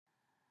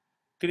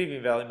Good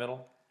evening, Valley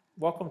Middle.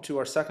 Welcome to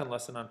our second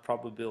lesson on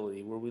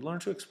probability, where we learn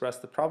to express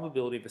the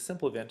probability of a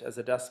simple event as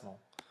a decimal.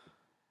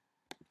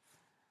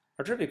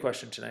 Our trivia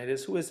question tonight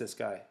is, who is this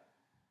guy?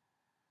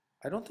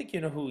 I don't think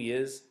you know who he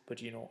is,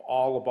 but you know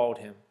all about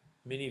him.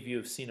 Many of you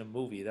have seen a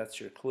movie, that's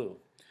your clue.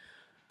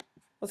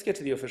 Let's get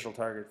to the official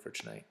target for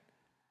tonight.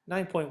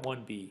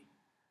 9.1b.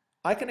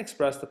 I can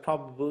express the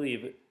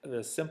probability of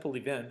a simple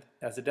event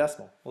as a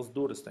decimal. Let's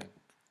do this thing.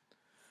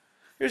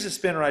 Here's a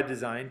spinner I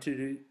designed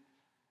to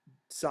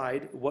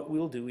decide what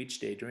we'll do each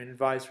day during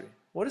advisory.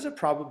 What is the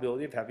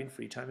probability of having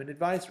free time in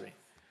advisory?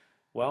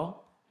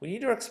 Well, we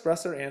need to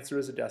express our answer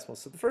as a decimal.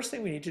 So the first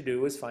thing we need to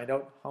do is find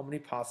out how many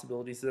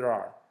possibilities there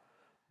are.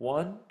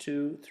 1,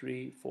 2,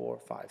 3, 4,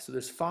 5. So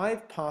there's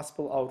 5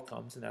 possible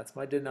outcomes, and that's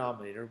my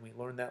denominator. We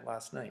learned that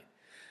last night.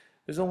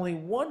 There's only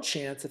one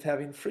chance of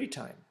having free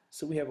time.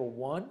 So we have a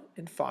 1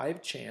 in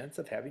 5 chance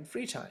of having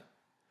free time.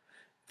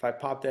 If I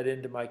pop that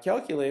into my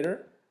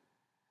calculator,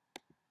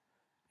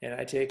 and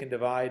I take and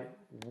divide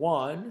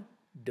 1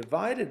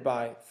 divided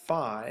by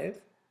 5,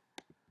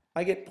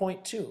 I get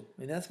 0.2,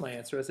 and that's my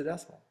answer as a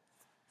decimal.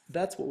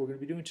 That's what we're going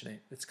to be doing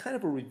tonight. It's kind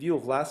of a review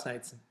of last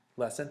night's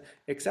lesson,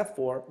 except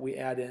for we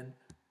add in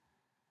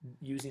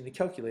using the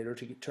calculator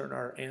to turn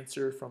our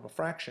answer from a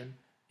fraction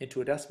into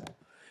a decimal.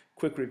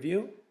 Quick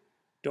review.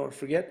 Don't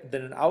forget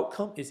that an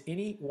outcome is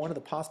any one of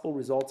the possible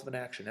results of an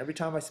action. Every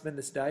time I spin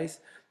this dice,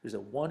 there's a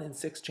 1 in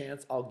 6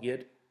 chance I'll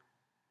get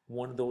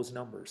one of those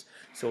numbers.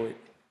 So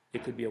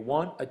it could be a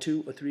 1, a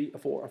 2, a 3, a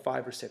 4, a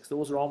 5, or 6.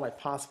 Those are all my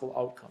possible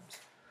outcomes.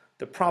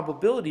 The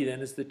probability then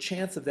is the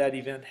chance of that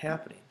event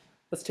happening.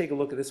 Let's take a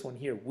look at this one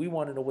here. We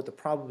want to know what the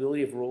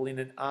probability of rolling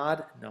an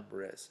odd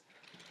number is.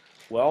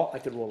 Well, I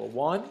could roll a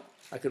 1,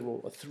 I could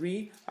roll a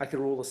 3, I could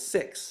roll a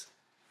 6.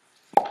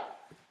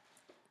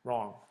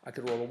 Wrong. I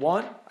could roll a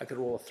 1, I could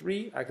roll a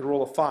 3, I could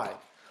roll a 5.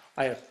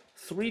 I have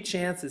 3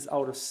 chances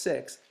out of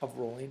 6 of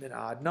rolling an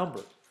odd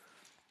number.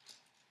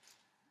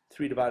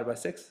 3 divided by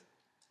 6.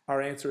 Our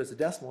answer as a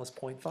decimal is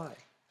 0.5.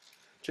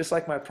 Just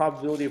like my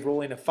probability of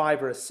rolling a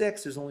 5 or a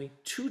 6, there's only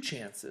 2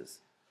 chances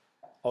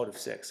out of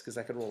 6, because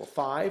I could roll a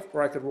 5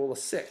 or I could roll a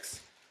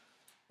 6.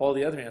 All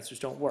the other answers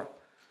don't work.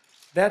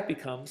 That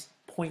becomes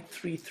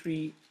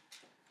 0.33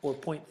 or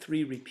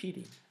 0.3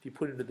 repeating. If you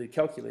put it into the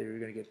calculator, you're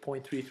going to get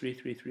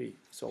 0.3333,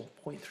 so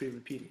 0.3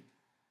 repeating.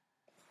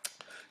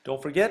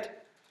 Don't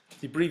forget,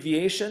 the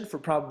abbreviation for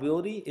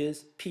probability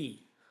is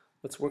P.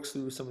 Let's work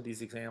through some of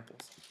these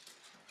examples.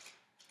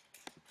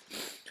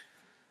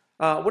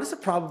 What is the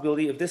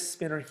probability of this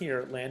spinner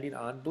here landing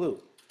on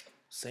blue?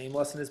 Same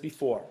lesson as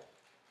before.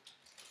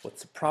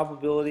 What's the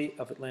probability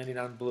of it landing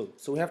on blue?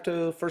 So we have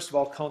to, first of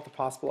all, count the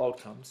possible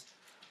outcomes.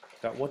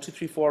 Got 1, 2,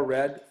 3, 4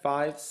 red,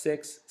 5,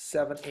 6,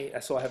 7,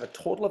 8. So I have a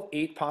total of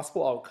 8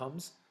 possible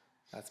outcomes.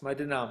 That's my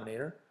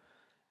denominator.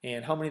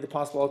 And how many of the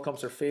possible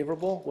outcomes are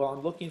favorable? Well,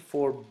 I'm looking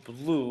for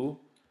blue.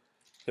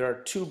 There are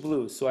 2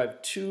 blues, so I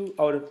have 2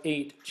 out of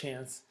 8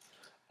 chance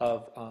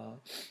of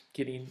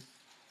getting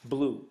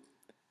blue.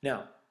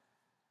 Now,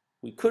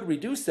 we could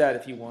reduce that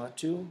if you want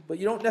to, but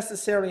you don't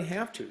necessarily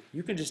have to.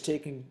 You can just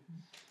take and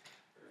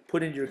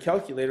put into your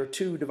calculator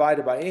 2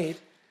 divided by 8,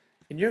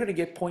 and you're going to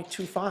get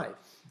 0.25.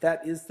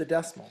 That is the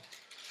decimal.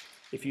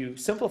 If you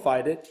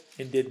simplified it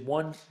and did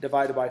 1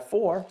 divided by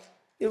 4,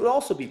 it would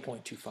also be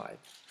 0.25.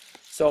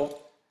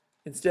 So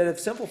instead of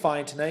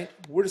simplifying tonight,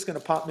 we're just going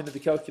to pop them into the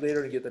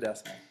calculator and get the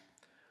decimal.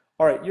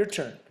 All right, your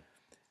turn.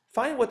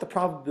 Find what the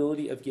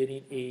probability of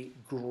getting a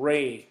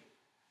gray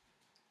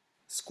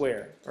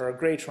square, or a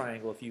gray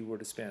triangle if you were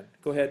to spin.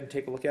 Go ahead and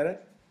take a look at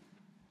it.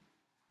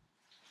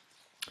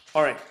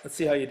 All right, let's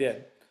see how you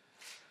did.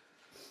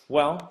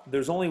 Well,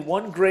 there's only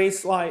one gray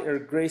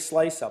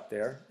slice up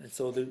there, and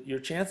so your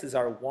chances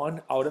are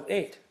 1 out of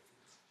 8.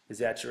 Is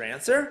that your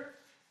answer?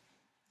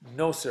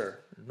 No, sir.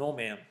 No,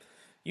 ma'am.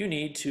 You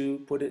need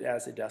to put it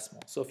as a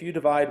decimal. So if you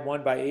divide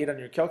 1 by 8 on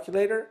your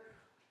calculator,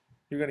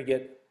 you're going to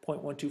get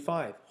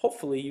 0.125.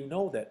 Hopefully you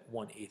know that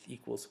 1/8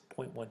 equals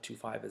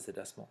 0.125 as a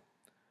decimal.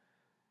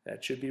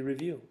 That should be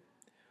review.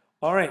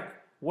 All right,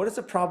 what is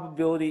the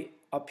probability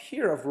up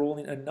here of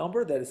rolling a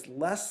number that is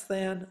less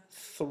than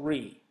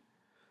 3?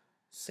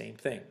 Same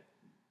thing.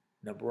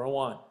 Number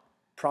 1,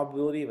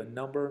 probability of a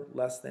number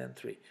less than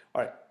 3.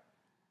 All right,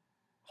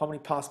 how many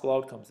possible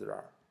outcomes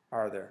there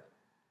are there?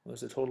 Well,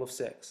 there's a total of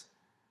 6.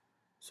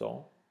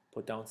 So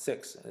put down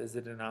 6 as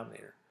the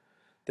denominator.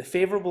 The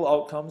favorable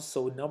outcomes,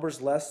 so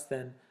numbers less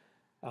than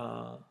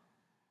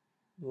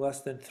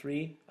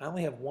 3, I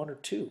only have 1 or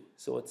 2,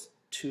 so it's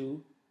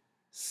 2,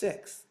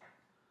 6.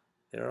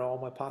 There are all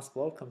my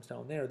possible outcomes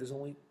down there. There's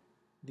only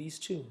these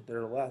 2 that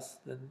are less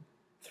than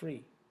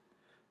 3.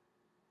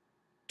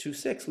 2,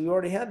 6, we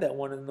already had that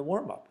one in the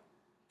warm-up.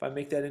 If I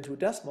make that into a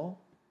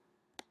decimal,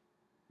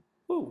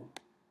 woo,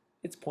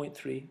 it's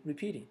 0.3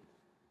 repeating.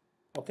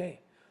 Okay,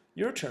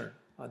 your turn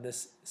on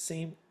this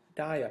same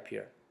die up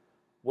here.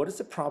 What is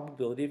the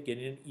probability of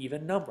getting an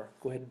even number?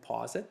 Go ahead and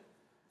pause it.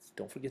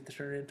 Don't forget to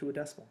turn it into a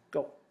decimal.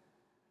 Go.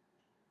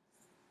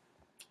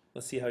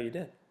 Let's see how you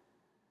did.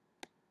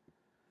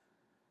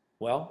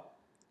 Well,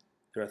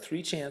 there are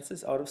 3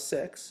 chances out of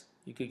 6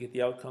 you could get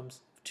the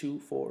outcomes of 2,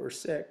 4, or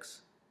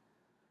 6.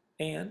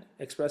 And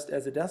expressed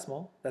as a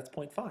decimal, that's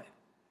 0.5.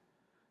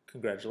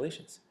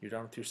 Congratulations, you're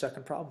done with your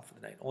second problem for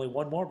the night. Only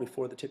one more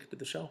before the ticket to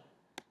the show.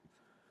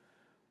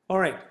 All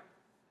right,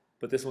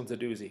 but this one's a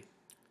doozy.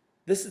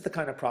 This is the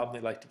kind of problem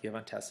they like to give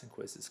on tests and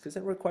quizzes because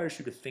it requires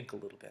you to think a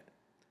little bit.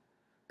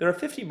 There are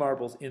 50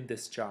 marbles in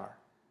this jar.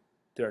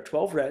 There are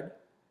 12 red,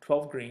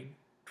 12 green,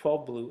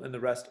 12 blue, and the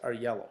rest are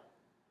yellow.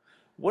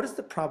 What is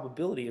the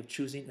probability of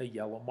choosing a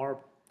yellow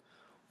marble?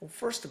 Well,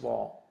 first of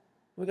all,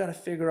 we've got to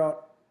figure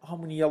out how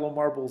many yellow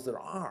marbles there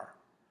are.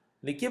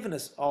 They've given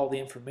us all the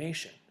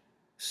information.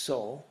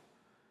 So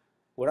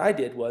what I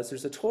did was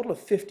there's a total of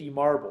 50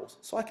 marbles.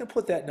 So I can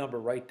put that number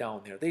right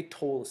down there. They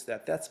told us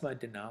that. That's my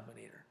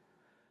denominator.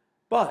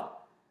 But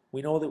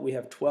we know that we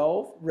have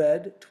 12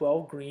 red,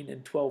 12 green,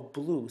 and 12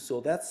 blue.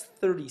 So that's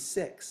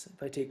 36.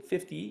 If I take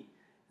 50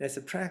 and I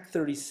subtract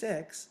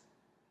 36,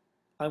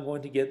 I'm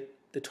going to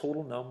get the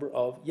total number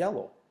of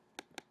yellow.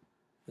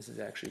 This is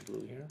actually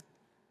blue here.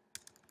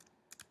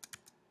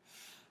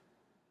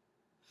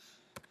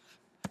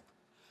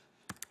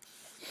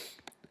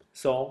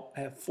 So I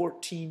have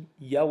 14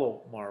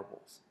 yellow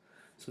marbles.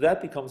 So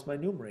that becomes my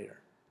numerator.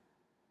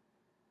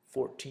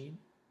 14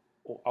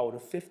 out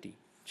of 50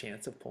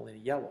 chance of pulling a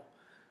yellow.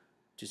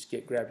 Just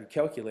grab your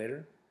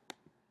calculator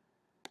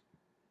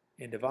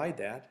and divide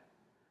that.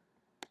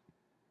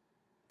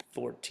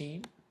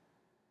 14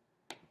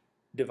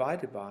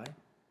 divided by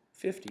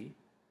 50.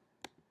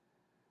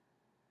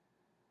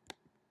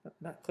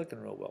 Not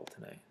clicking real well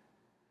tonight.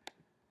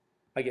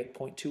 I get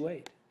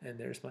 0.28, and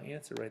there's my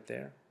answer right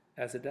there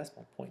as a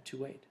decimal,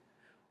 0.28.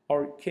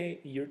 Okay,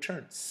 your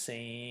turn.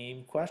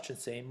 Same question,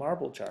 same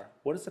marble jar.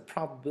 What is the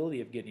probability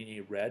of getting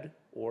a red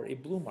or a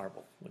blue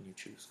marble when you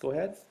choose? Go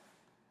ahead.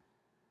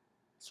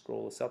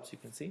 Scroll this up so you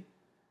can see.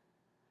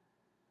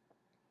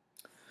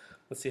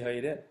 Let's see how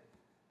you did.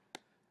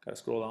 Got to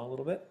scroll down a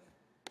little bit.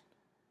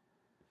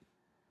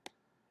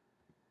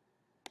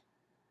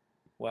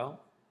 Well,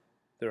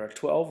 there are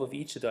 12 of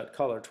each of that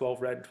color,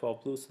 12 red and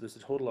 12 blue, so there's a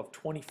total of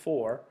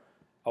 24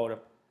 out of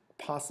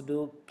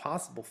possible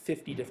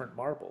 50 different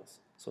marbles.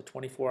 So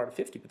 24 out of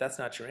 50, but that's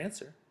not your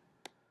answer.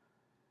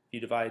 If you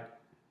divide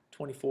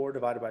 24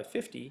 divided by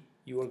 50,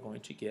 you are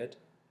going to get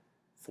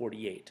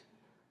 48.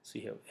 So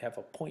you have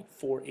a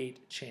 0.48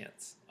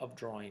 chance of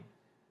drawing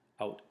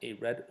out a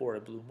red or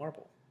a blue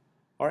marble.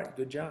 All right,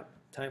 good job.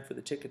 Time for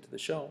the ticket to the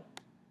show.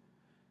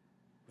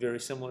 Very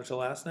similar to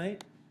last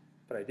night,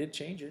 but I did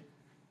change it.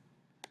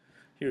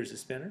 Here's the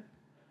spinner.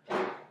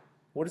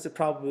 What is the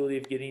probability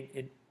of getting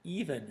an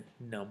even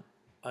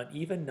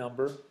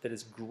number that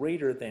is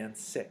greater than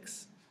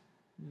 6?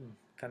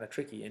 Kind of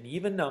tricky. An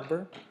even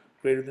number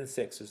greater than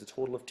 6. There's a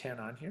total of 10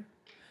 on here.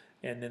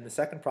 And then the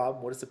second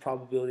problem, what is the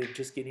probability of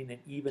just getting an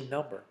even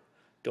number?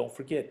 Don't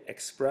forget,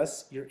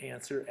 express your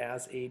answer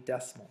as a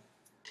decimal.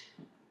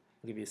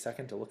 I'll give you a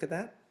second to look at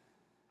that.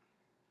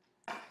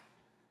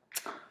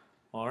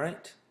 All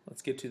right,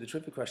 let's get to the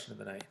trivia question of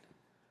the night.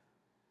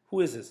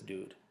 Who is this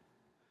dude?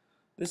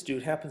 This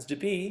dude happens to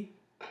be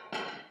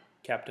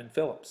Captain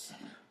Phillips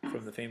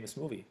from the famous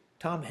movie.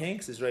 Tom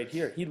Hanks is right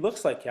here. He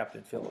looks like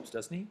Captain Phillips,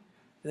 doesn't he?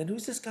 And then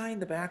who's this guy in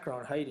the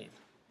background hiding?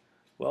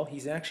 Well,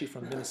 he's actually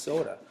from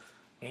Minnesota,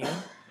 and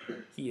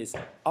he is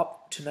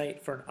up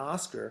tonight for an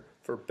Oscar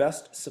for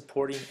Best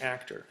Supporting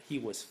Actor. He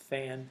was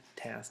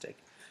fantastic.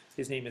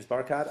 His name is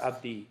Barkat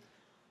Abdi,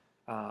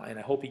 and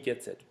I hope he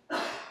gets it.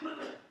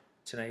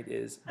 Tonight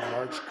is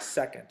March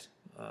 2nd.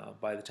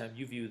 By the time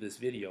you view this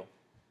video,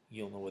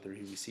 you'll know whether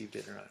he received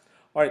it or not.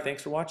 All right,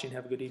 thanks for watching.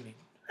 Have a good evening.